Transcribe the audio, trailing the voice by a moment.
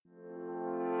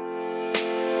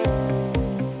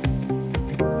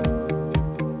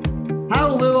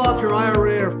off your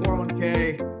IRA or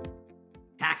 401k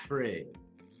tax-free.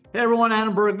 Hey everyone,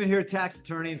 Adam Bergman here, tax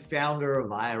attorney and founder of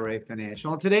IRA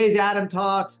Financial. On today's Adam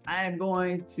Talks, I am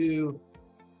going to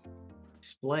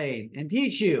explain and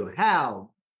teach you how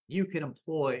you can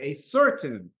employ a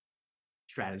certain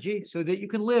strategy so that you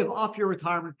can live off your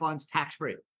retirement funds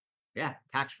tax-free. Yeah,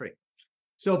 tax-free.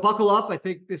 So buckle up. I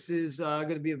think this is going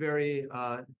to be a very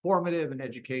informative and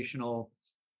educational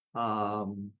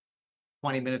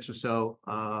 20 minutes or so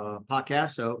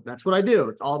podcast. So that's what I do.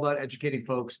 It's all about educating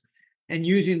folks and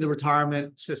using the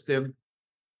retirement system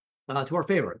to our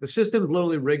favor. The system is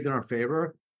literally rigged in our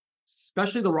favor,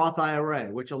 especially the Roth IRA,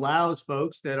 which allows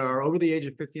folks that are over the age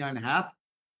of 59 and a half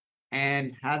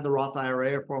and had the Roth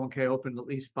IRA or 401k open at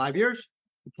least 5 years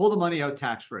to pull the money out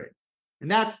tax-free.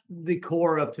 And that's the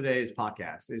core of today's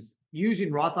podcast, is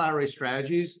using Roth IRA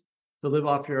strategies to live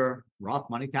off your Roth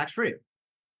money tax-free.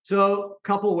 So a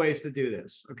couple ways to do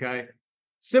this, okay?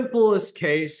 Simplest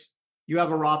case, you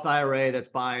have a Roth IRA that's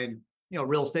buying,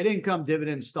 real estate income,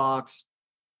 dividend stocks,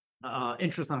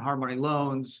 interest on hard money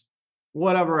loans,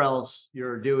 whatever else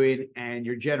you're doing, and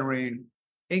you're generating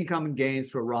income and gains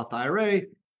through a Roth IRA.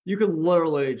 You can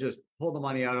literally just pull the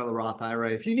money out of the Roth IRA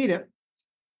if you need it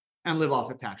and live off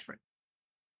it tax-free.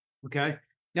 Okay.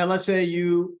 Now let's say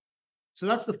so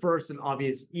that's the first and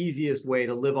obvious easiest way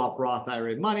to live off Roth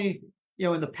IRA money,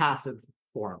 in the passive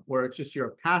form, where it's just you're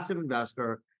a passive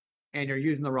investor and you're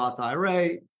using the Roth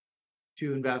IRA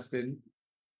to invest in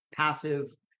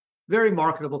passive, very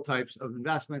marketable types of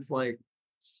investments like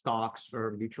stocks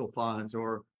or mutual funds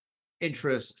or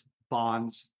interest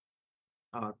bonds,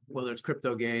 whether it's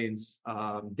crypto gains,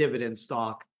 dividend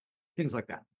stock, things like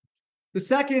that. The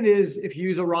second is if you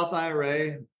use a Roth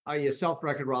IRA, i.e. a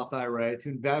self-directed Roth IRA, to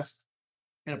invest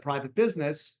in a private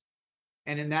business.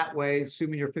 And in that way,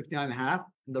 assuming you're 59 and a half,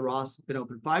 and the Roth's been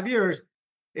open 5 years,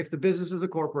 if the business is a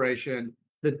corporation,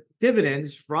 the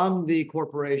dividends from the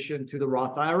corporation to the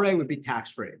Roth IRA would be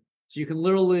tax-free. So you can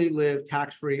literally live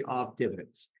tax-free off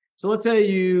dividends. So let's say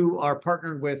you are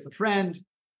partnered with a friend,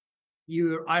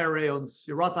 your Roth IRA owns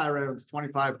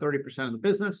 25, 30% of the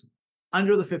business,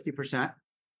 under the 50%.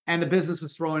 And the business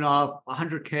is throwing off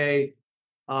 100K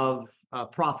of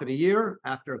profit a year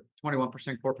after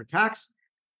 21% corporate tax.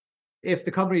 If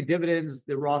the company dividends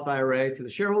the Roth IRA to the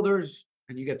shareholders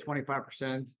and you get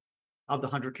 25% of the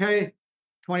 100K,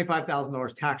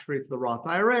 $25,000 tax-free to the Roth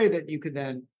IRA that you could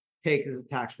then take as a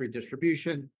tax-free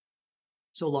distribution,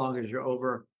 so long as you're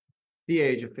over the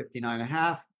age of 59 and a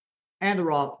half, and the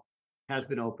Roth has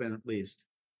been open at least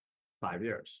 5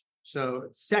 years. So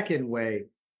second way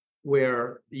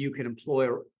where you can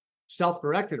employ a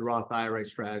self-directed Roth IRA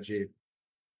strategy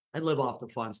and live off the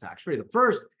funds tax-free. The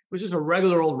first was just a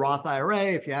regular old Roth IRA.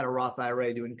 If you had a Roth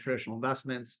IRA doing traditional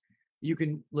investments, you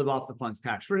can live off the funds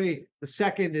tax-free. The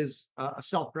second is a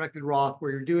self-directed Roth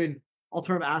where you're doing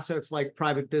alternative assets like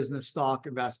private business stock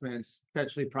investments,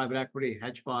 potentially private equity,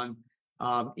 hedge fund,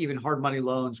 even hard money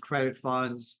loans, credit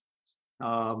funds,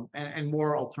 and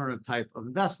more alternative type of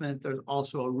investment. There's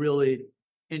also a really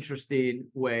interesting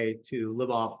way to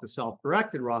live off the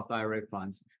self-directed Roth IRA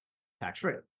funds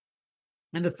tax-free.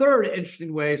 And the third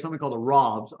interesting way is something called a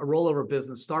ROBS, a rollover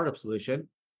business startup solution,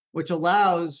 which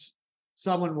allows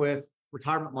someone with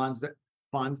retirement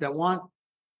funds that want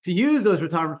to use those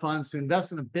retirement funds to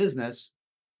invest in a business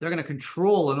they're going to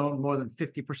control and own more than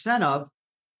 50% of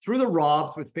through the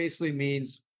ROBS, which basically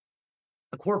means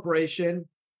a corporation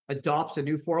adopts a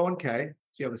new 401k.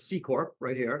 So you have a C Corp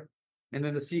right here, and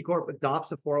then the C Corp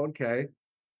adopts a 401k,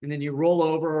 and then you roll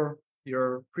over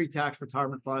your pre-tax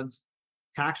retirement funds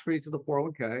tax-free to the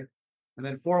 401k, and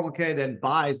then 401k then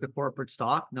buys the corporate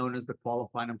stock known as the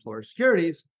qualified employer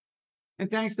securities. And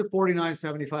thanks to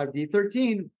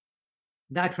 4975D13,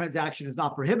 that transaction is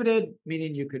not prohibited,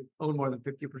 meaning you could own more than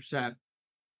 50%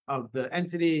 of the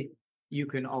entity. You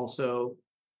can also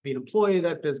be an employee of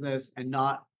that business and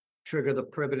not trigger the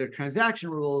prohibited transaction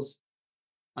rules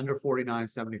under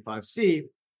 4975C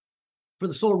for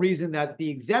the sole reason that the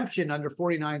exemption under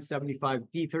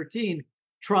 4975D13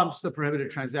 trumps the prohibited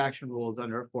transaction rules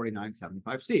under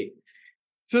 4975C.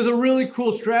 So it's a really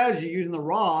cool strategy using the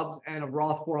ROBS and a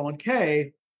Roth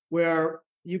 401k where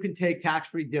you can take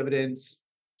tax-free dividends,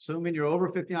 assuming you're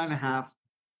over 59 and a half,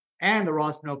 and the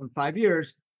Roth's been open 5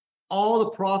 years. All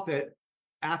the profit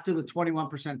after the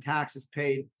 21% tax is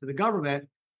paid to the government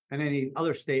and any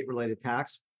other state-related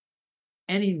tax,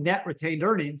 any net retained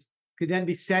earnings could then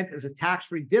be sent as a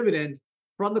tax-free dividend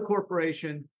from the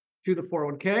corporation to the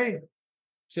 401k.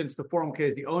 Since the 401k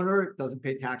is the owner, it doesn't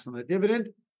pay tax on the dividend.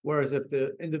 Whereas if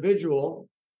the individual,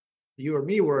 you or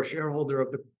me, were a shareholder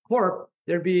of the corp,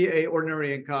 there'd be an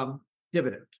ordinary income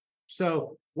dividend.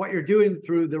 So what you're doing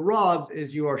through the Roths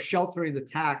is you are sheltering the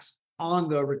tax on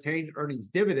the retained earnings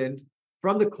dividend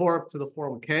from the corp to the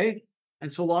 401k.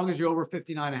 And so long as you're over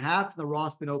 59 and a half, and the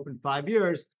Roth's been open 5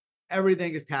 years,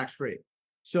 everything is tax-free.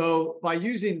 So by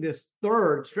using this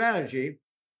third strategy,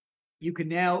 you can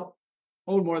now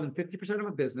own more than 50% of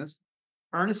a business,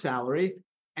 earn a salary,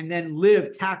 and then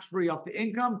live tax-free off the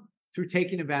income through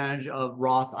taking advantage of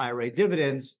Roth IRA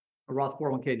dividends, or Roth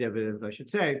 401k dividends, I should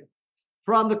say,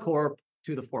 from the corp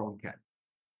to the 401k.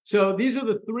 So these are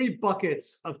the 3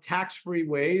 buckets of tax-free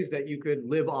ways that you could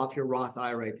live off your Roth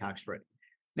IRA tax-free.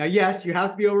 Now, yes, you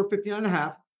have to be over 59 and a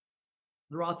half.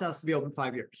 The Roth has to be open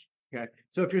 5 years. Okay.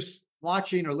 So if you're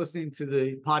watching or listening to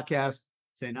the podcast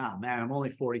saying, oh man, I'm only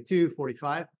 42,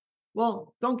 45.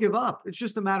 Well, don't give up. It's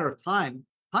just a matter of time.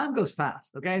 Time goes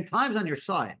fast. Okay. Time's on your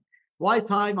side. Why is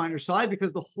time on your side?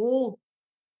 Because the whole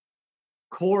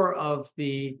core of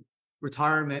the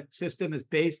retirement system is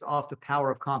based off the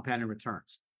power of compounding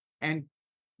returns. And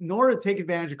in order to take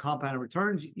advantage of compounding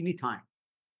returns, you need time.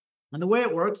 And the way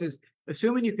it works is,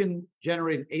 assuming you can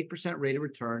generate an 8% rate of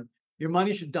return, your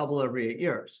money should double every 8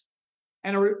 years.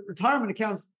 And a retirement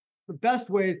account's the best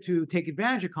way to take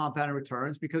advantage of compounded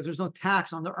returns because there's no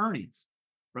tax on the earnings,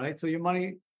 right? So your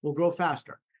money will grow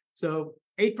faster. So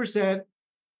 8%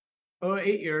 over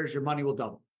 8 years, your money will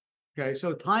double. Okay,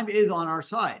 so time is on our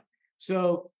side.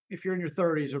 So if you're in your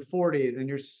 30s or 40s and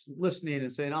you're listening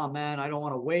and saying, oh man, I don't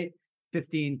want to wait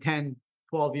 15, 10,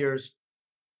 12 years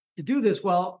to do this,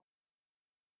 well,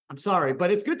 I'm sorry,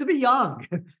 but it's good to be young.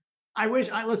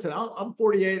 Listen, I'm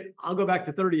 48. I'll go back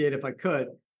to 38 if I could.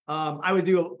 I would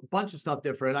do a bunch of stuff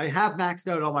different. I have maxed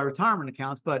out all my retirement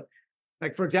accounts, but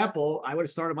like, for example, I would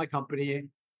have started my company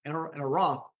in a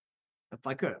Roth if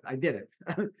I could. I did it.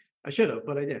 I should have,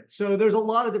 but I did. So there's a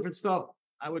lot of different stuff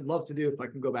I would love to do if I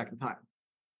can go back in time.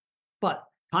 But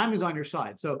time is on your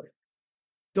side. So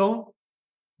don't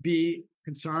be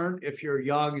concerned if you're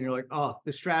young and you're like, oh,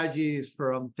 the strategy is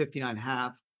from 59 and a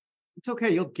half. It's okay.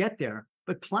 You'll get there,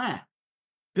 but plan.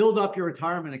 Build up your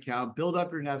retirement account, build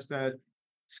up your nest egg,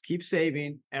 just keep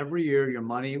saving every year. Your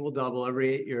money will double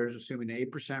every 8 years, assuming an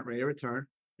 8% rate of return.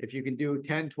 If you can do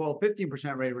 10, 12,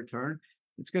 15% rate of return,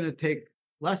 it's going to take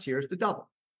less years to double.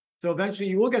 So eventually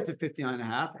you will get to 59 and a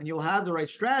half and you'll have the right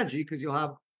strategy because you'll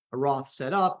have a Roth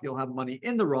set up. You'll have money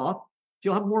in the Roth.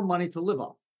 You'll have more money to live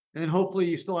off. And then hopefully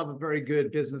you still have a very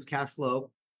good business cash flow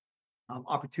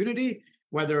opportunity,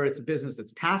 whether it's a business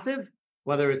that's passive,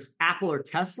 whether it's Apple or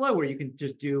Tesla, where you can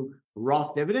just do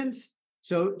Roth dividends.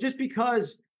 So just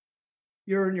because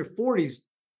you're in your 40s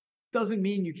doesn't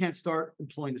mean you can't start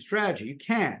employing the strategy. You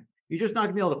can. You're just not going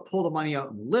to be able to pull the money out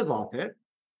and live off it.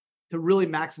 To really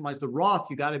maximize the Roth,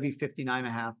 you got to be 59 and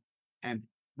a half and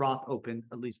Roth open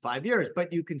at least 5 years.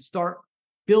 But you can start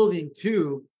building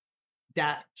to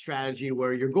that strategy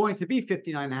where you're going to be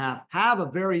 59 and a half, have a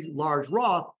very large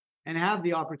Roth, and have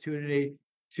the opportunity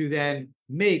to then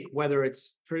make, whether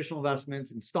it's traditional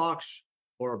investments in stocks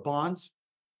or bonds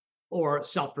or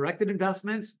self-directed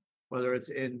investments, whether it's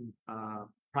in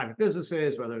private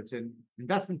businesses, whether it's in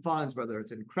investment funds, whether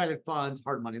it's in credit funds,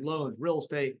 hard money loans, real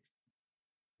estate.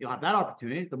 You'll have that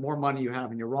opportunity. The more money you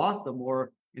have in your Roth, the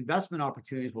more investment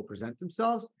opportunities will present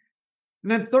themselves.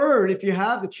 And then third, if you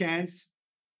have the chance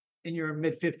in your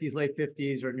mid-50s, late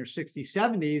 50s, or in your 60s,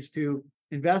 70s to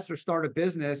invest or start a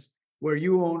business where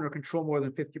you own or control more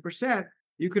than 50%,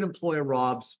 you can employ a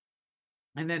Robs.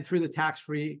 And then through the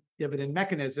tax-free dividend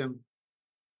mechanism,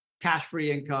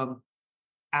 cash-free income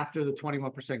after the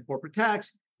 21% corporate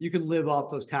tax, you can live off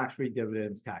those tax-free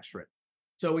dividends tax-free.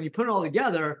 So when you put it all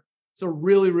together, it's a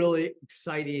really, really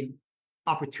exciting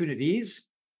opportunities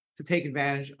to take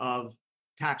advantage of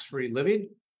tax-free living.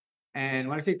 And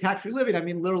when I say tax-free living, I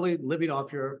mean literally living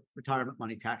off your retirement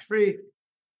money tax-free.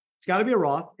 It's got to be a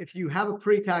Roth. If you have a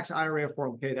pre-tax IRA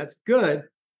or 401k, that's good.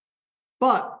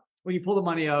 But when you pull the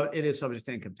money out, it is subject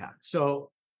to income tax. So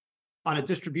on a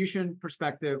distribution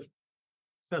perspective,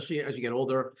 especially as you get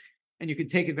older, and you can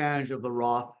take advantage of the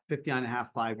Roth 59 and a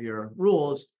half, 5-year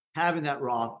rules, having that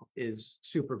Roth is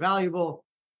super valuable.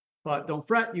 But don't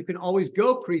fret, you can always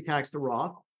go pre-tax to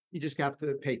Roth. You just have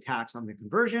to pay tax on the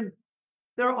conversion.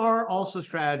 There are also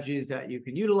strategies that you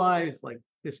can utilize, like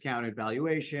discounted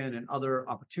valuation and other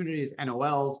opportunities,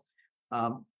 NOLs,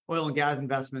 oil and gas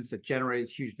investments that generate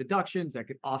huge deductions that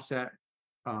could offset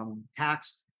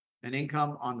tax and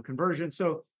income on the conversion.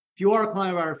 So if you are a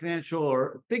client of IRA Financial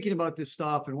or thinking about this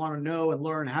stuff and want to know and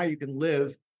learn how you can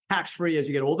live tax-free as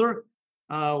you get older,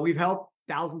 we've helped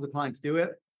thousands of clients do it.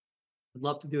 I'd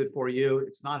love to do it for you.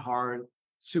 It's not hard,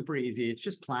 super easy. It's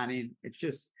just planning. It's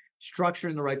just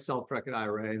structuring the right self-directed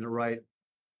IRA and the right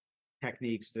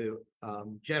techniques to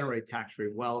generate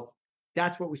tax-free wealth.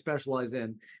 That's what we specialize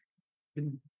in.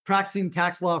 Been practicing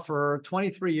tax law for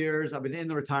 23 years. I've been in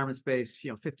the retirement space,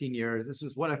 15 years. This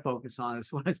is what I focus on. This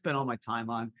is what I spend all my time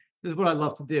on. This is what I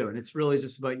love to do. And it's really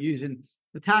just about using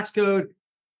the tax code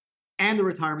and the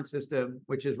retirement system,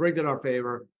 which is rigged in our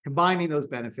favor, combining those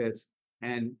benefits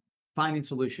and finding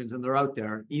solutions. And they're out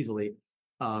there easily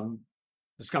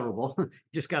discoverable.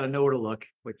 Just got to know where to look,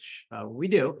 which we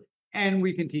do. And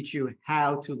we can teach you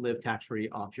how to live tax-free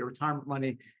off your retirement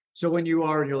money. So when you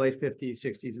are in your late 50s,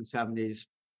 60s, and 70s,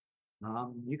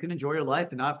 you can enjoy your life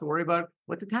and not have to worry about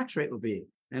what the tax rate will be.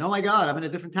 And oh my God, I'm in a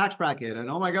different tax bracket. And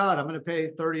oh my God, I'm going to pay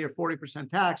 30 or 40%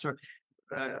 tax. Or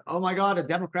oh my God, a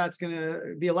Democrat's going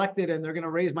to be elected and they're going to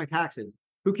raise my taxes.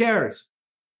 Who cares?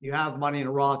 You have money in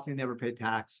a Roth, you never pay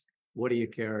tax. What do you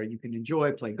care? You can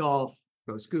enjoy, play golf,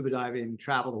 go scuba diving,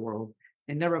 travel the world,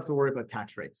 and never have to worry about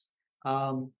tax rates.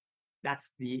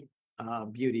 That's the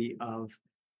beauty of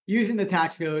using the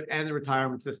tax code and the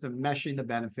retirement system, meshing the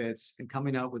benefits and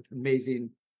coming out with amazing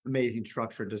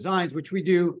structured designs, which we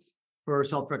do for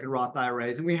self-directed Roth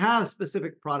IRAs. And we have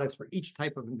specific products for each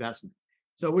type of investment.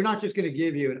 So we're not just going to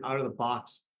give you an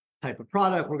out-of-the-box type of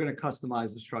product. We're going to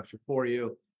customize the structure for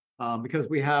you because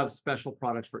we have special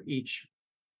products for each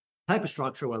type of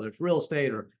structure, whether it's real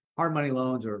estate or hard money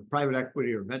loans or private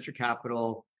equity or venture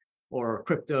capital or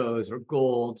cryptos or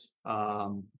gold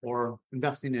or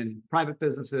investing in private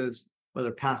businesses,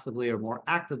 whether passively or more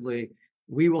actively.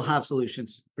 We will have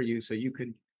solutions for you so you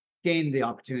can gain the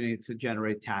opportunity to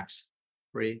generate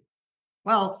tax-free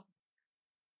wealth.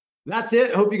 That's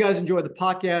it. I hope you guys enjoyed the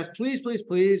podcast. Please,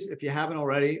 if you haven't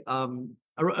already,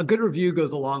 a good review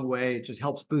goes a long way. It just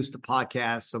helps boost the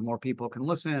podcast so more people can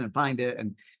listen and find it,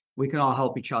 and we can all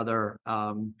help each other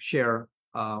share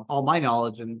all my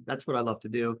knowledge, and that's what I love to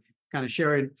do. Kind of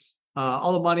sharing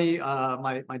all the money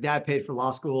my dad paid for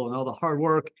law school and all the hard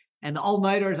work and the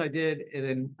all-nighters I did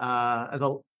as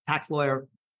a tax lawyer.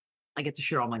 I get to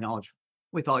share all my knowledge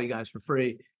with all you guys for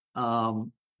free.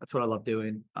 That's what I love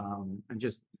doing, and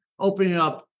just opening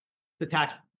up the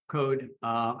tax code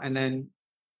and then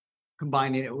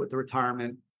combining it with the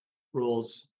retirement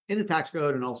rules in the tax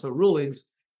code and also rulings,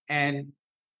 and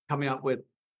coming up with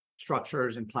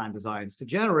structures and plan designs to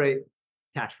generate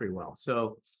tax-free wealth.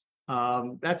 So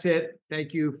that's it.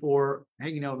 Thank you for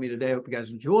hanging out with me today. I hope you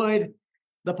guys enjoyed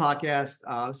the podcast.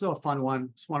 It's a fun one.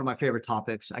 It's one of my favorite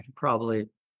topics. I could probably,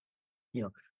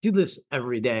 do this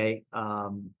every day.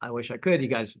 I wish I could. You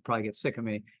guys would probably get sick of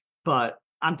me, but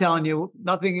I'm telling you,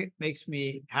 nothing makes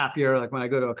me happier. Like when I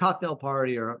go to a cocktail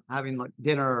party or having like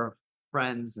dinner or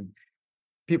friends and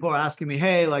people are asking me,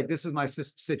 hey, like this is my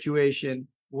situation.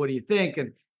 What do you think?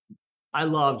 And I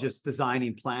love just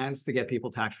designing plans to get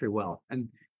people tax-free wealth. And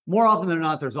more often than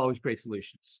not, there's always great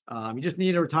solutions. You just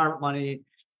need a retirement money.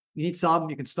 You need some,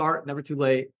 you can start, never too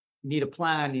late. You need a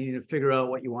plan. You need to figure out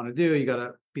what you want to do. You got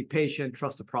to be patient,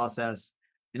 trust the process,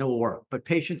 and it will work. But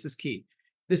patience is key.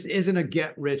 This isn't a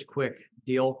get rich quick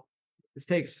deal. This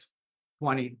takes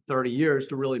 20, 30 years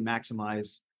to really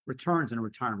maximize returns in a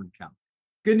retirement account.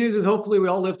 Good news is hopefully we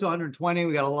all live to 120.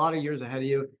 We got a lot of years ahead of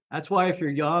you. That's why if you're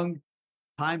young,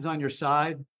 time's on your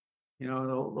side. The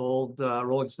old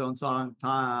Rolling Stone song,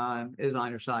 time is on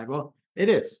your side. Well, it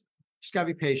is. Just got to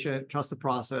be patient, trust the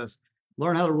process,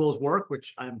 learn how the rules work,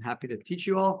 which I'm happy to teach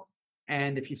you all.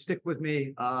 And if you stick with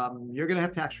me, you're going to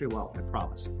have tax-free wealth, I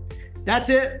promise. That's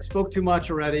it. Spoke too much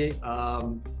already.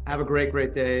 Have a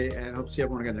great day, and hope to see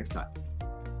everyone again next time.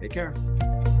 Take care.